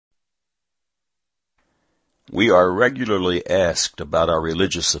We are regularly asked about our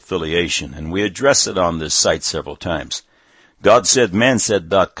religious affiliation, and we address it on this site several times.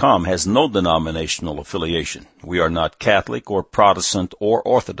 GodSaidMansaid.com has no denominational affiliation. We are not Catholic or Protestant or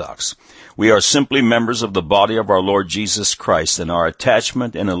Orthodox. We are simply members of the body of our Lord Jesus Christ, and our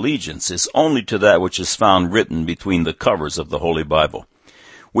attachment and allegiance is only to that which is found written between the covers of the Holy Bible.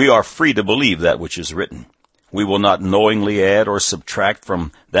 We are free to believe that which is written. We will not knowingly add or subtract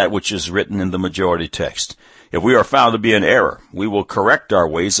from that which is written in the majority text. If we are found to be in error, we will correct our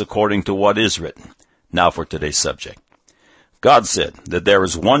ways according to what is written. Now for today's subject. God said that there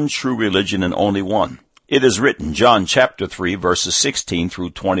is one true religion and only one. It is written, John chapter 3, verses 16 through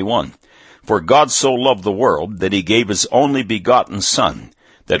 21. For God so loved the world that he gave his only begotten Son,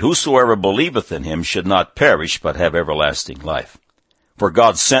 that whosoever believeth in him should not perish but have everlasting life. For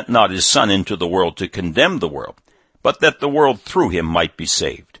God sent not his Son into the world to condemn the world, but that the world through him might be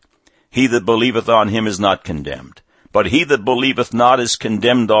saved. He that believeth on him is not condemned, but he that believeth not is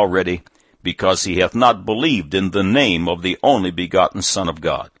condemned already, because he hath not believed in the name of the only begotten Son of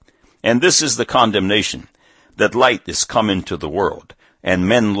God. And this is the condemnation, that light is come into the world, and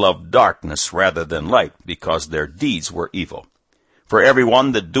men love darkness rather than light, because their deeds were evil. For every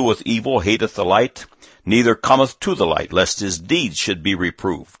one that doeth evil hateth the light, neither cometh to the light, lest his deeds should be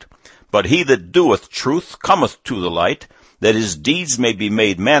reproved. But he that doeth truth cometh to the light, that his deeds may be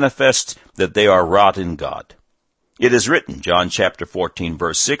made manifest, that they are wrought in God. It is written, John chapter 14,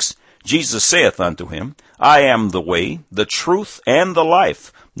 verse 6, Jesus saith unto him, I am the way, the truth, and the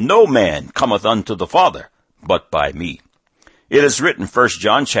life. No man cometh unto the Father, but by me. It is written, 1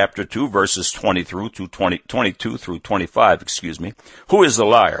 John chapter 2, verses 22 through 25, Who is the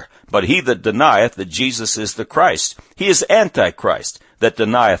liar? But he that denieth that Jesus is the Christ. He is Antichrist, that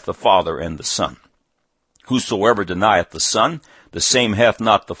denieth the Father and the Son. Whosoever denieth the Son, the same hath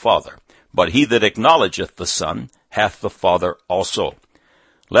not the Father. But he that acknowledgeth the Son hath the Father also.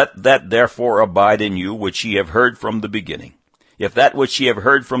 Let that therefore abide in you which ye have heard from the beginning. If that which ye have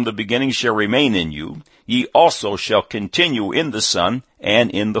heard from the beginning shall remain in you, ye also shall continue in the Son and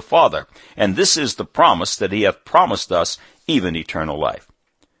in the Father. And this is the promise that he hath promised us, even eternal life.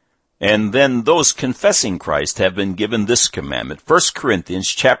 And then those confessing Christ have been given this commandment, 1 Corinthians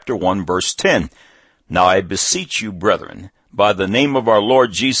chapter 1, verse 10. Now I beseech you, brethren, by the name of our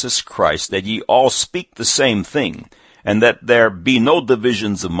Lord Jesus Christ, that ye all speak the same thing, and that there be no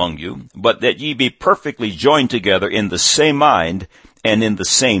divisions among you, but that ye be perfectly joined together in the same mind and in the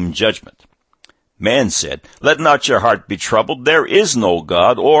same judgment. Man said, Let not your heart be troubled, there is no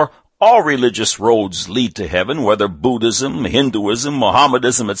God, or all religious roads lead to heaven, whether Buddhism, Hinduism,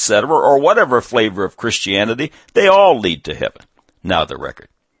 Mohammedanism, etc., or whatever flavor of Christianity, they all lead to heaven. Now the record.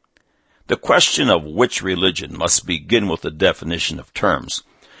 The question of which religion must begin with a definition of terms.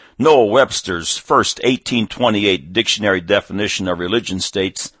 Noah Webster's first 1828 dictionary definition of religion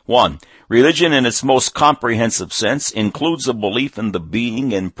states, 1. Religion in its most comprehensive sense includes a belief in the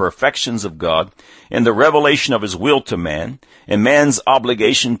being and perfections of God, in the revelation of his will to man, in man's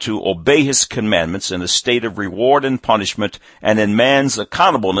obligation to obey his commandments in a state of reward and punishment, and in man's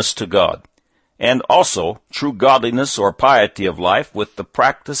accountableness to God. And also true godliness or piety of life with the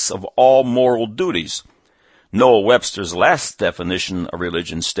practice of all moral duties. Noah Webster's last definition of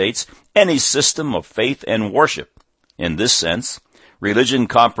religion states, any system of faith and worship. In this sense, religion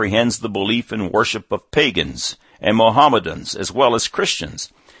comprehends the belief and worship of pagans and Mohammedans as well as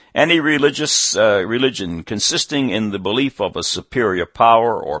Christians. Any religion consisting in the belief of a superior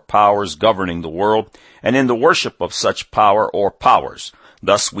power or powers governing the world, and in the worship of such power or powers.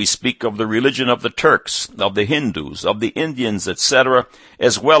 Thus we speak of the religion of the Turks, of the Hindus, of the Indians, etc.,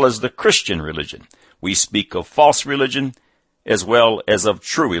 as well as the Christian religion. We speak of false religion as well as of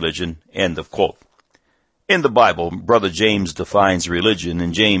true religion. End of quote. In the Bible, Brother James defines religion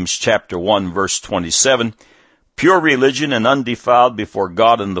in James chapter 1, verse 27. Pure religion and undefiled before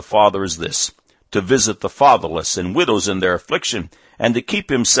God and the Father is this, to visit the fatherless and widows in their affliction, and to keep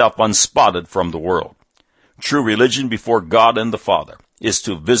himself unspotted from the world. True religion before God and the Father is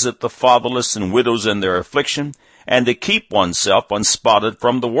to visit the fatherless and widows in their affliction, and to keep oneself unspotted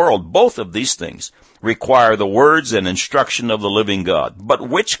from the world. Both of these things require the words and instruction of the living God. But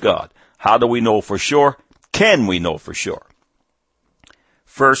which God? How do we know for sure? Can we know for sure?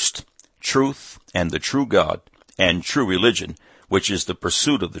 First, truth and the true God and true religion, which is the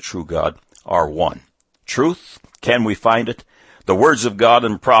pursuit of the true God, are one. Truth, can we find it? The words of God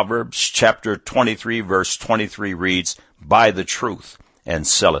in Proverbs chapter 23, verse 23 reads, Buy the truth and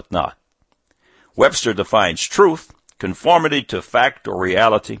sell it not. Webster defines truth, conformity to fact or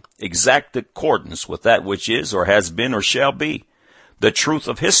reality, exact accordance with that which is or has been or shall be. The truth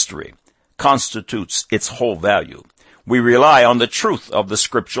of history, constitutes its whole value. We rely on the truth of the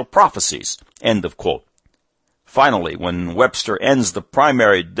scriptural prophecies." End of quote. Finally, when Webster ends the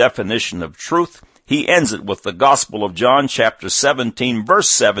primary definition of truth, he ends it with the Gospel of John, chapter 17,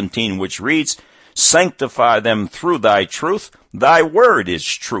 verse 17, which reads, "Sanctify them through thy truth. Thy word is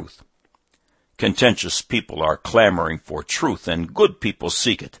truth." Contentious people are clamoring for truth, and good people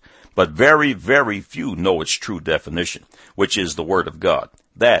seek it. But very, very few know its true definition, which is the Word of God.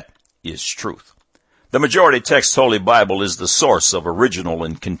 That is truth. The majority text Holy Bible is the source of original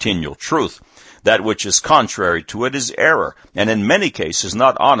and continual truth. That which is contrary to it is error, and in many cases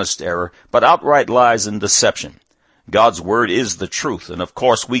not honest error, but outright lies and deception. God's Word is the truth, and of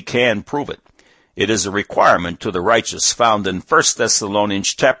course we can prove it. It is a requirement to the righteous found in 1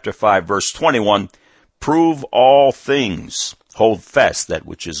 Thessalonians chapter 5, verse 21, "Prove all things, hold fast that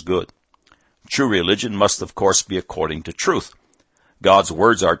which is good." True religion must of course be according to truth. God's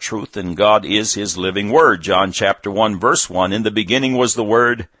words are truth, and God is His living Word. John chapter 1, verse 1, "In the beginning was the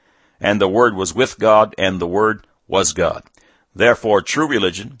Word, and the Word was with God, and the Word was God." Therefore, true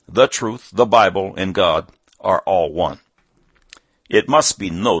religion, the truth, the Bible, and God are all one. It must be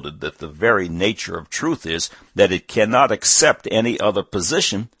noted that the very nature of truth is that it cannot accept any other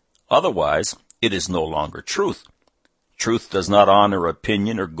position, otherwise it is no longer truth. Truth does not honor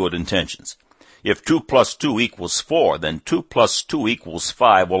opinion or good intentions. If 2 plus 2 equals 4, then 2 plus 2 equals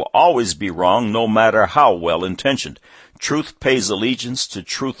 5 will always be wrong, no matter how well intentioned. Truth pays allegiance to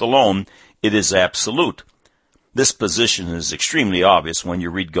truth alone. It is absolute. This position is extremely obvious when you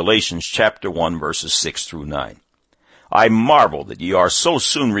read Galatians chapter 1, verses 6 through 9. "I marvel that ye are so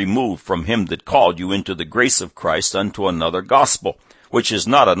soon removed from him that called you into the grace of Christ unto another gospel, which is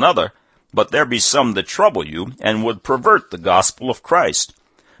not another, but there be some that trouble you, and would pervert the gospel of Christ.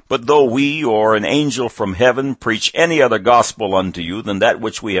 But though we or an angel from heaven preach any other gospel unto you than that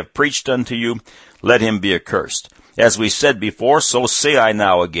which we have preached unto you, let him be accursed. As we said before, so say I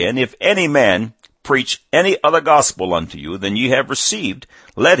now again, if any man preach any other gospel unto you than ye have received,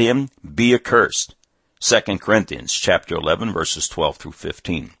 let him be accursed." 2 Corinthians chapter 11, verses 12 through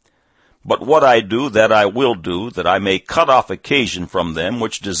 15. "But what I do, that I will do, that I may cut off occasion from them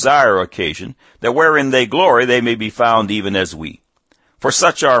which desire occasion, that wherein they glory they may be found even as we. For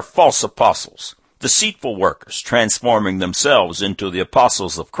such are false apostles, deceitful workers, transforming themselves into the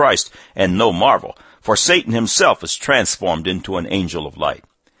apostles of Christ, and no marvel, for Satan himself is transformed into an angel of light.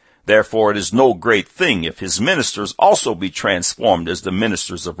 Therefore it is no great thing if his ministers also be transformed as the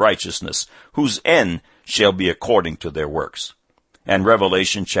ministers of righteousness, whose end shall be according to their works." And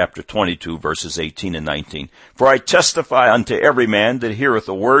Revelation chapter 22, verses 18 and 19. "For I testify unto every man that heareth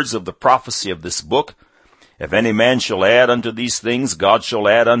the words of the prophecy of this book, if any man shall add unto these things, God shall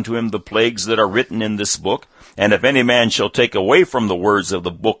add unto him the plagues that are written in this book. And if any man shall take away from the words of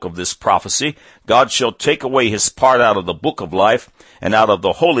the book of this prophecy, God shall take away his part out of the book of life, and out of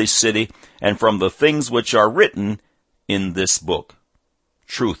the holy city, and from the things which are written in this book."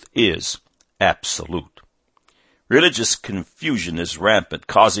 Truth is absolute. Religious confusion is rampant,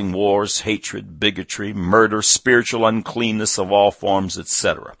 causing wars, hatred, bigotry, murder, spiritual uncleanness of all forms,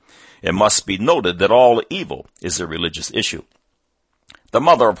 etc. It must be noted that all evil is a religious issue. The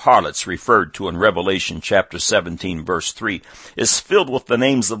mother of harlots referred to in Revelation chapter 17, verse 3, is filled with the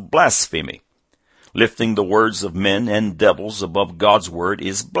names of blasphemy. Lifting the words of men and devils above God's word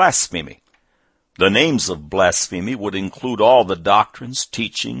is blasphemy. The names of blasphemy would include all the doctrines,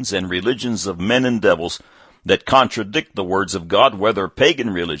 teachings, and religions of men and devils that contradict the words of God, whether pagan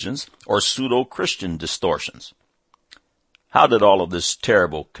religions or pseudo-Christian distortions. How did all of this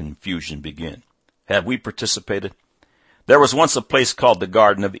terrible confusion begin? Have we participated? There was once a place called the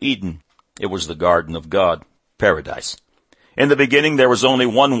Garden of Eden. It was the garden of God, paradise. In the beginning there was only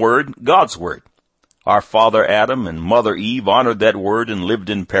one word, God's word. Our father Adam and mother Eve honored that word and lived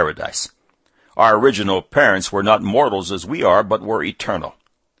in paradise. Our original parents were not mortals as we are, but were eternal.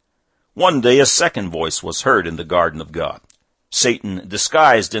 One day a second voice was heard in the garden of God. Satan,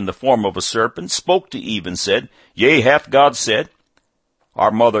 disguised in the form of a serpent, spoke to Eve and said, "Yea, hath God said?"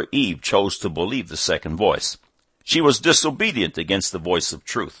 Our mother Eve chose to believe the second voice. She was disobedient against the voice of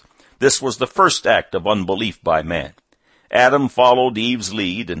truth. This was the first act of unbelief by man. Adam followed Eve's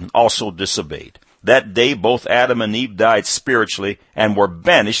lead and also disobeyed. That day both Adam and Eve died spiritually and were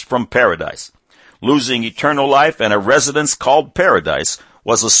banished from paradise. Losing eternal life and a residence called paradise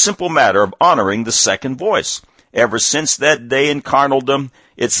was a simple matter of honoring the second voice. Ever since that day in carnaldom,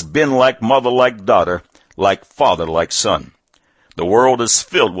 it's been like mother like daughter, like father like son. The world is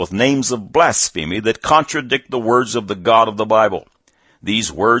filled with names of blasphemy that contradict the words of the God of the Bible.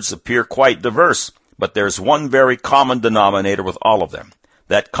 These words appear quite diverse, but there's one very common denominator with all of them.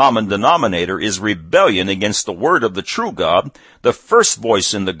 That common denominator is rebellion against the word of the true God, the first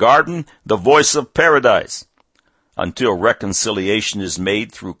voice in the garden, the voice of paradise. Until reconciliation is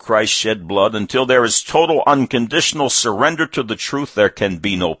made through Christ's shed blood, until there is total unconditional surrender to the truth, there can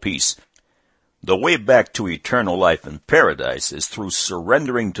be no peace. The way back to eternal life in paradise is through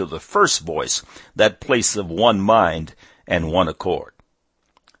surrendering to the first voice, that place of one mind and one accord.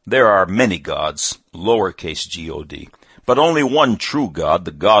 There are many gods, lowercase G-O-D, but only one true God,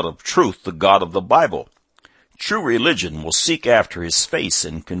 the God of truth, the God of the Bible. True religion will seek after his face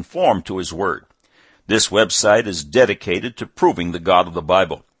and conform to his word. This website is dedicated to proving the God of the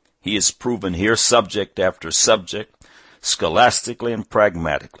Bible. He is proven here subject after subject, scholastically and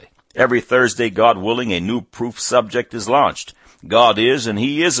pragmatically. Every Thursday, God willing, a new proof subject is launched. God is, and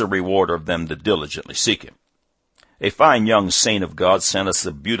he is a rewarder of them that diligently seek him. A fine young saint of God sent us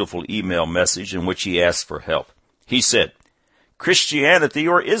a beautiful email message in which he asked for help. He said, Christianity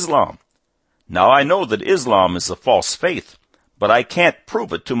or Islam? Now I know that Islam is a false faith, but I can't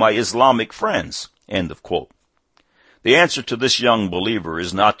prove it to my Islamic friends. End of quote. The answer to this young believer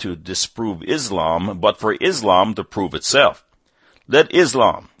is not to disprove Islam, but for Islam to prove itself. Let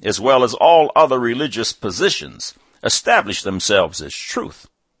Islam, as well as all other religious positions, establish themselves as truth.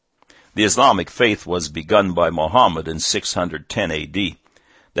 The Islamic faith was begun by Muhammad in 610 A.D.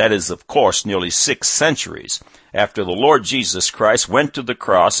 That is, of course, nearly 6 centuries after the Lord Jesus Christ went to the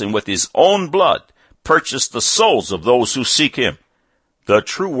cross and with his own blood purchased the souls of those who seek him. The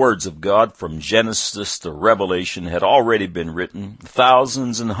true words of God from Genesis to Revelation had already been written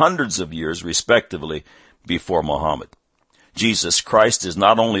thousands and hundreds of years, respectively, before Muhammad. Jesus Christ is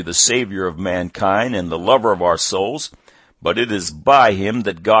not only the Savior of mankind and the lover of our souls, but it is by him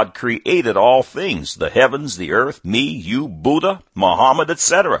that God created all things, the heavens, the earth, me, you, Buddha, Muhammad,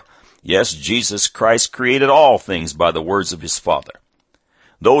 etc. Yes, Jesus Christ created all things by the words of his Father.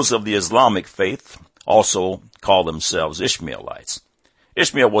 Those of the Islamic faith also call themselves Ishmaelites.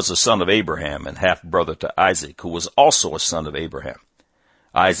 Ishmael was a son of Abraham and half-brother to Isaac, who was also a son of Abraham.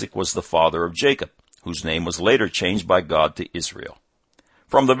 Isaac was the father of Jacob, whose name was later changed by God to Israel.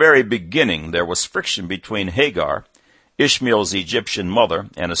 From the very beginning, there was friction between Hagar, Ishmael's Egyptian mother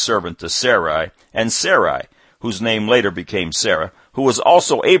and a servant to Sarai, and Sarai, whose name later became Sarah, who was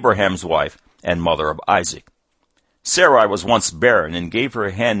also Abraham's wife and mother of Isaac. Sarai was once barren and gave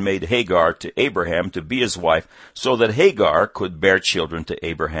her handmaid Hagar to Abraham to be his wife so that Hagar could bear children to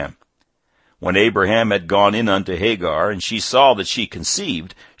Abraham. When Abraham had gone in unto Hagar and she saw that she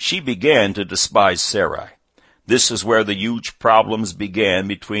conceived, she began to despise Sarai. This is where the huge problems began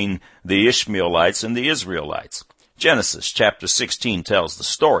between the Ishmaelites and the Israelites. Genesis chapter 16 tells the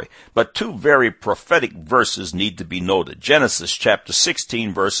story, but 2 very prophetic verses need to be noted. Genesis chapter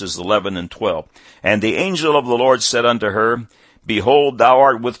 16 verses 11 and 12. And the angel of the Lord said unto her, Behold, thou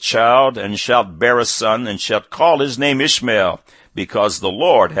art with child, and shalt bear a son, and shalt call his name Ishmael, because the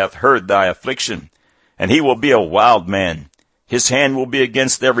Lord hath heard thy affliction. And he will be a wild man. His hand will be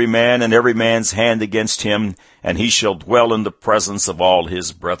against every man, and every man's hand against him, and he shall dwell in the presence of all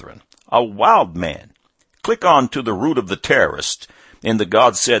his brethren. A wild man. Click on to the root of the terrorist in the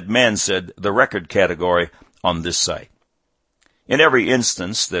God Said, Man Said, the record category on this site. In every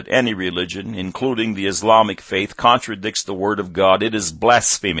instance that any religion, including the Islamic faith, contradicts the word of God, it is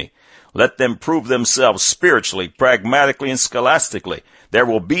blasphemy. Let them prove themselves spiritually, pragmatically, and scholastically. There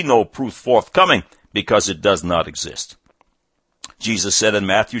will be no proof forthcoming because it does not exist. Jesus said in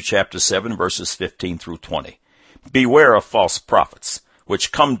Matthew chapter 7, verses 15 through 20, Beware of false prophets,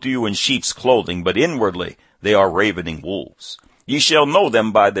 which come to you in sheep's clothing, but inwardly they are ravening wolves. Ye shall know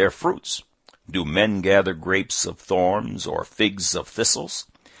them by their fruits. Do men gather grapes of thorns, or figs of thistles?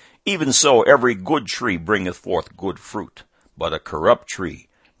 Even so every good tree bringeth forth good fruit, but a corrupt tree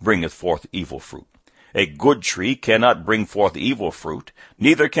bringeth forth evil fruit. A good tree cannot bring forth evil fruit,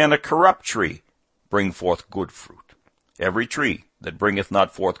 neither can a corrupt tree bring forth good fruit. Every tree that bringeth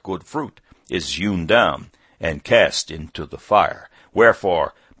not forth good fruit is hewn down and cast into the fire.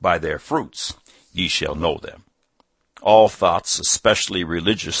 Wherefore, by their fruits ye shall know them. All thoughts, especially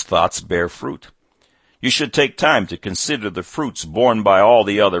religious thoughts, bear fruit. You should take time to consider the fruits borne by all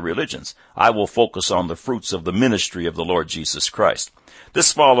the other religions. I will focus on the fruits of the ministry of the Lord Jesus Christ.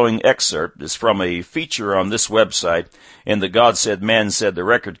 This following excerpt is from a feature on this website in the God Said, Man Said, the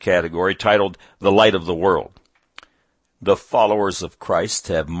record category titled The Light of the World. The followers of Christ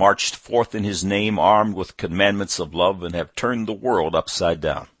have marched forth in his name armed with commandments of love and have turned the world upside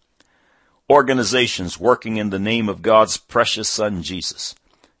down. Organizations working in the name of God's precious Son Jesus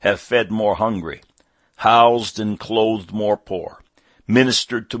have fed more hungry, housed and clothed more poor,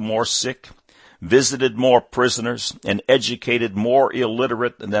 ministered to more sick, visited more prisoners, and educated more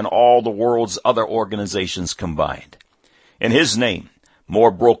illiterate than all the world's other organizations combined. In his name, more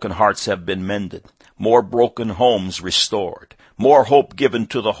broken hearts have been mended, more broken homes restored, more hope given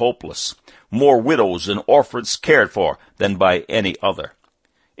to the hopeless, more widows and orphans cared for than by any other.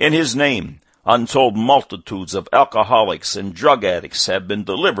 In his name, untold multitudes of alcoholics and drug addicts have been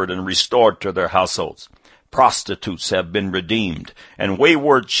delivered and restored to their households. Prostitutes have been redeemed, and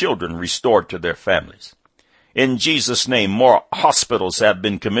wayward children restored to their families. In Jesus' name, more hospitals have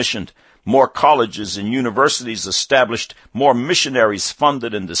been commissioned, more colleges and universities established, more missionaries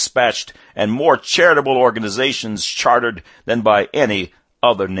funded and dispatched, and more charitable organizations chartered than by any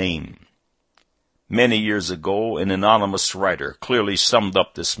other name. Many years ago, an anonymous writer clearly summed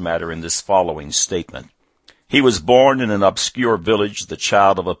up this matter in this following statement. He was born in an obscure village, the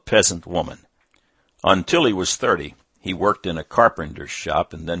child of a peasant woman. Until he was 30, he worked in a carpenter's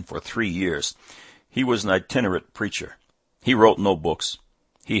shop, and then for 3 years, he was an itinerant preacher. He wrote no books.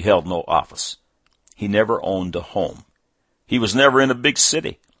 He held no office. He never owned a home. He was never in a big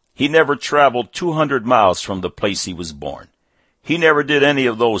city. He never traveled 200 miles from the place he was born. He never did any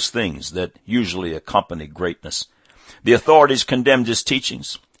of those things that usually accompany greatness. The authorities condemned his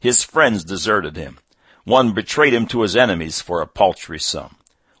teachings. His friends deserted him. One betrayed him to his enemies for a paltry sum.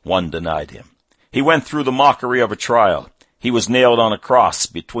 One denied him. He went through the mockery of a trial. He was nailed on a cross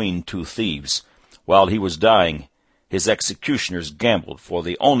between two thieves. While he was dying, his executioners gambled for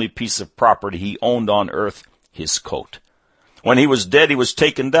the only piece of property he owned on earth, his coat. When he was dead, he was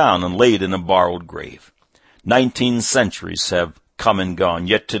taken down and laid in a borrowed grave. 19 centuries have come and gone,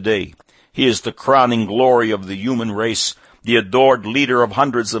 yet today he is the crowning glory of the human race, the adored leader of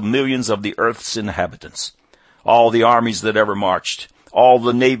hundreds of millions of the earth's inhabitants. All the armies that ever marched, all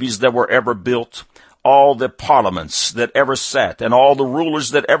the navies that were ever built, all the parliaments that ever sat, and all the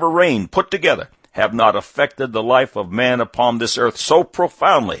rulers that ever reigned put together have not affected the life of man upon this earth so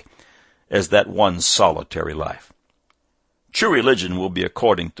profoundly as that one solitary life. True religion will be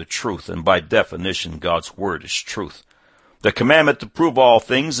according to truth, and by definition, God's word is truth. The commandment to prove all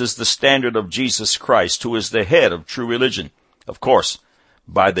things is the standard of Jesus Christ, who is the head of true religion. Of course,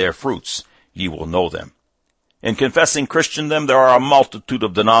 by their fruits ye will know them. In confessing Christendom, there are a multitude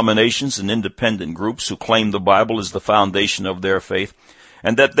of denominations and independent groups who claim the Bible is the foundation of their faith,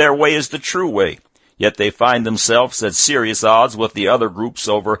 and that their way is the true way. Yet they find themselves at serious odds with the other groups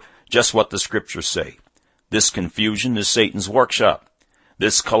over just what the Scriptures say. This confusion is Satan's workshop.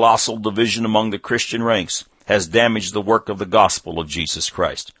 This colossal division among the Christian ranks has damaged the work of the gospel of Jesus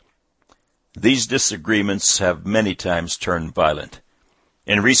Christ. These disagreements have many times turned violent.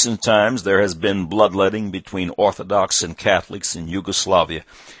 In recent times, there has been bloodletting between Orthodox and Catholics in Yugoslavia,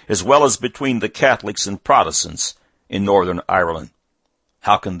 as well as between the Catholics and Protestants in Northern Ireland.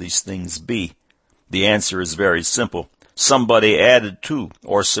 How can these things be? The answer is very simple. Somebody added to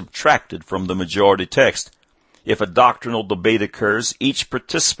or subtracted from the majority text. If a doctrinal debate occurs, each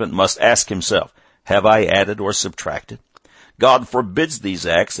participant must ask himself, have I added or subtracted? God forbids these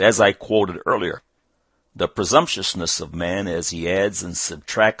acts, as I quoted earlier. The presumptuousness of man as he adds and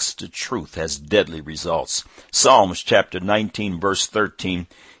subtracts to truth has deadly results. Psalms chapter 19, verse 13,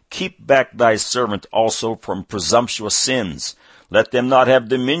 keep back thy servant also from presumptuous sins. Let them not have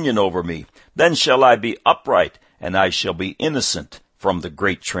dominion over me. Then shall I be upright, and I shall be innocent from the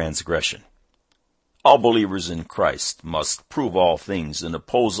great transgression. All believers in Christ must prove all things and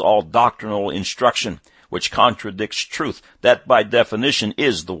oppose all doctrinal instruction which contradicts truth. That, by definition,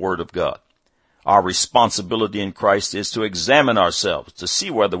 is the Word of God. Our responsibility in Christ is to examine ourselves to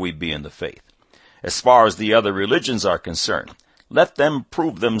see whether we be in the faith. As far as the other religions are concerned, let them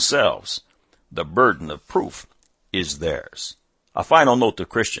prove themselves. The burden of proof is theirs. A final note to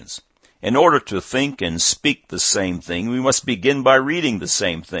Christians. In order to think and speak the same thing, we must begin by reading the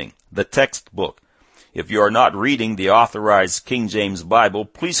same thing, the textbook. If you are not reading the authorized King James Bible,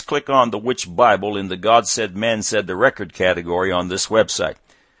 please click on the Which Bible in the God Said, Man Said the Record category on this website.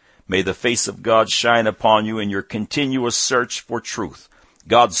 May the face of God shine upon you in your continuous search for truth.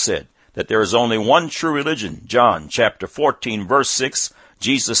 God said that there is only one true religion. John chapter 14, verse 6,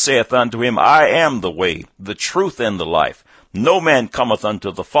 Jesus saith unto him, I am the way, the truth, and the life. No man cometh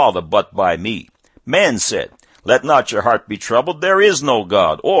unto the Father but by me. Man said, let not your heart be troubled, there is no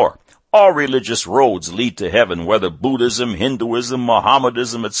God. Or, all religious roads lead to heaven, whether Buddhism, Hinduism,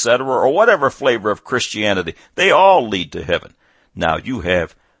 Mohammedanism, etc., or whatever flavor of Christianity. They all lead to heaven. Now you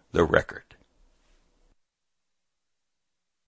have the record.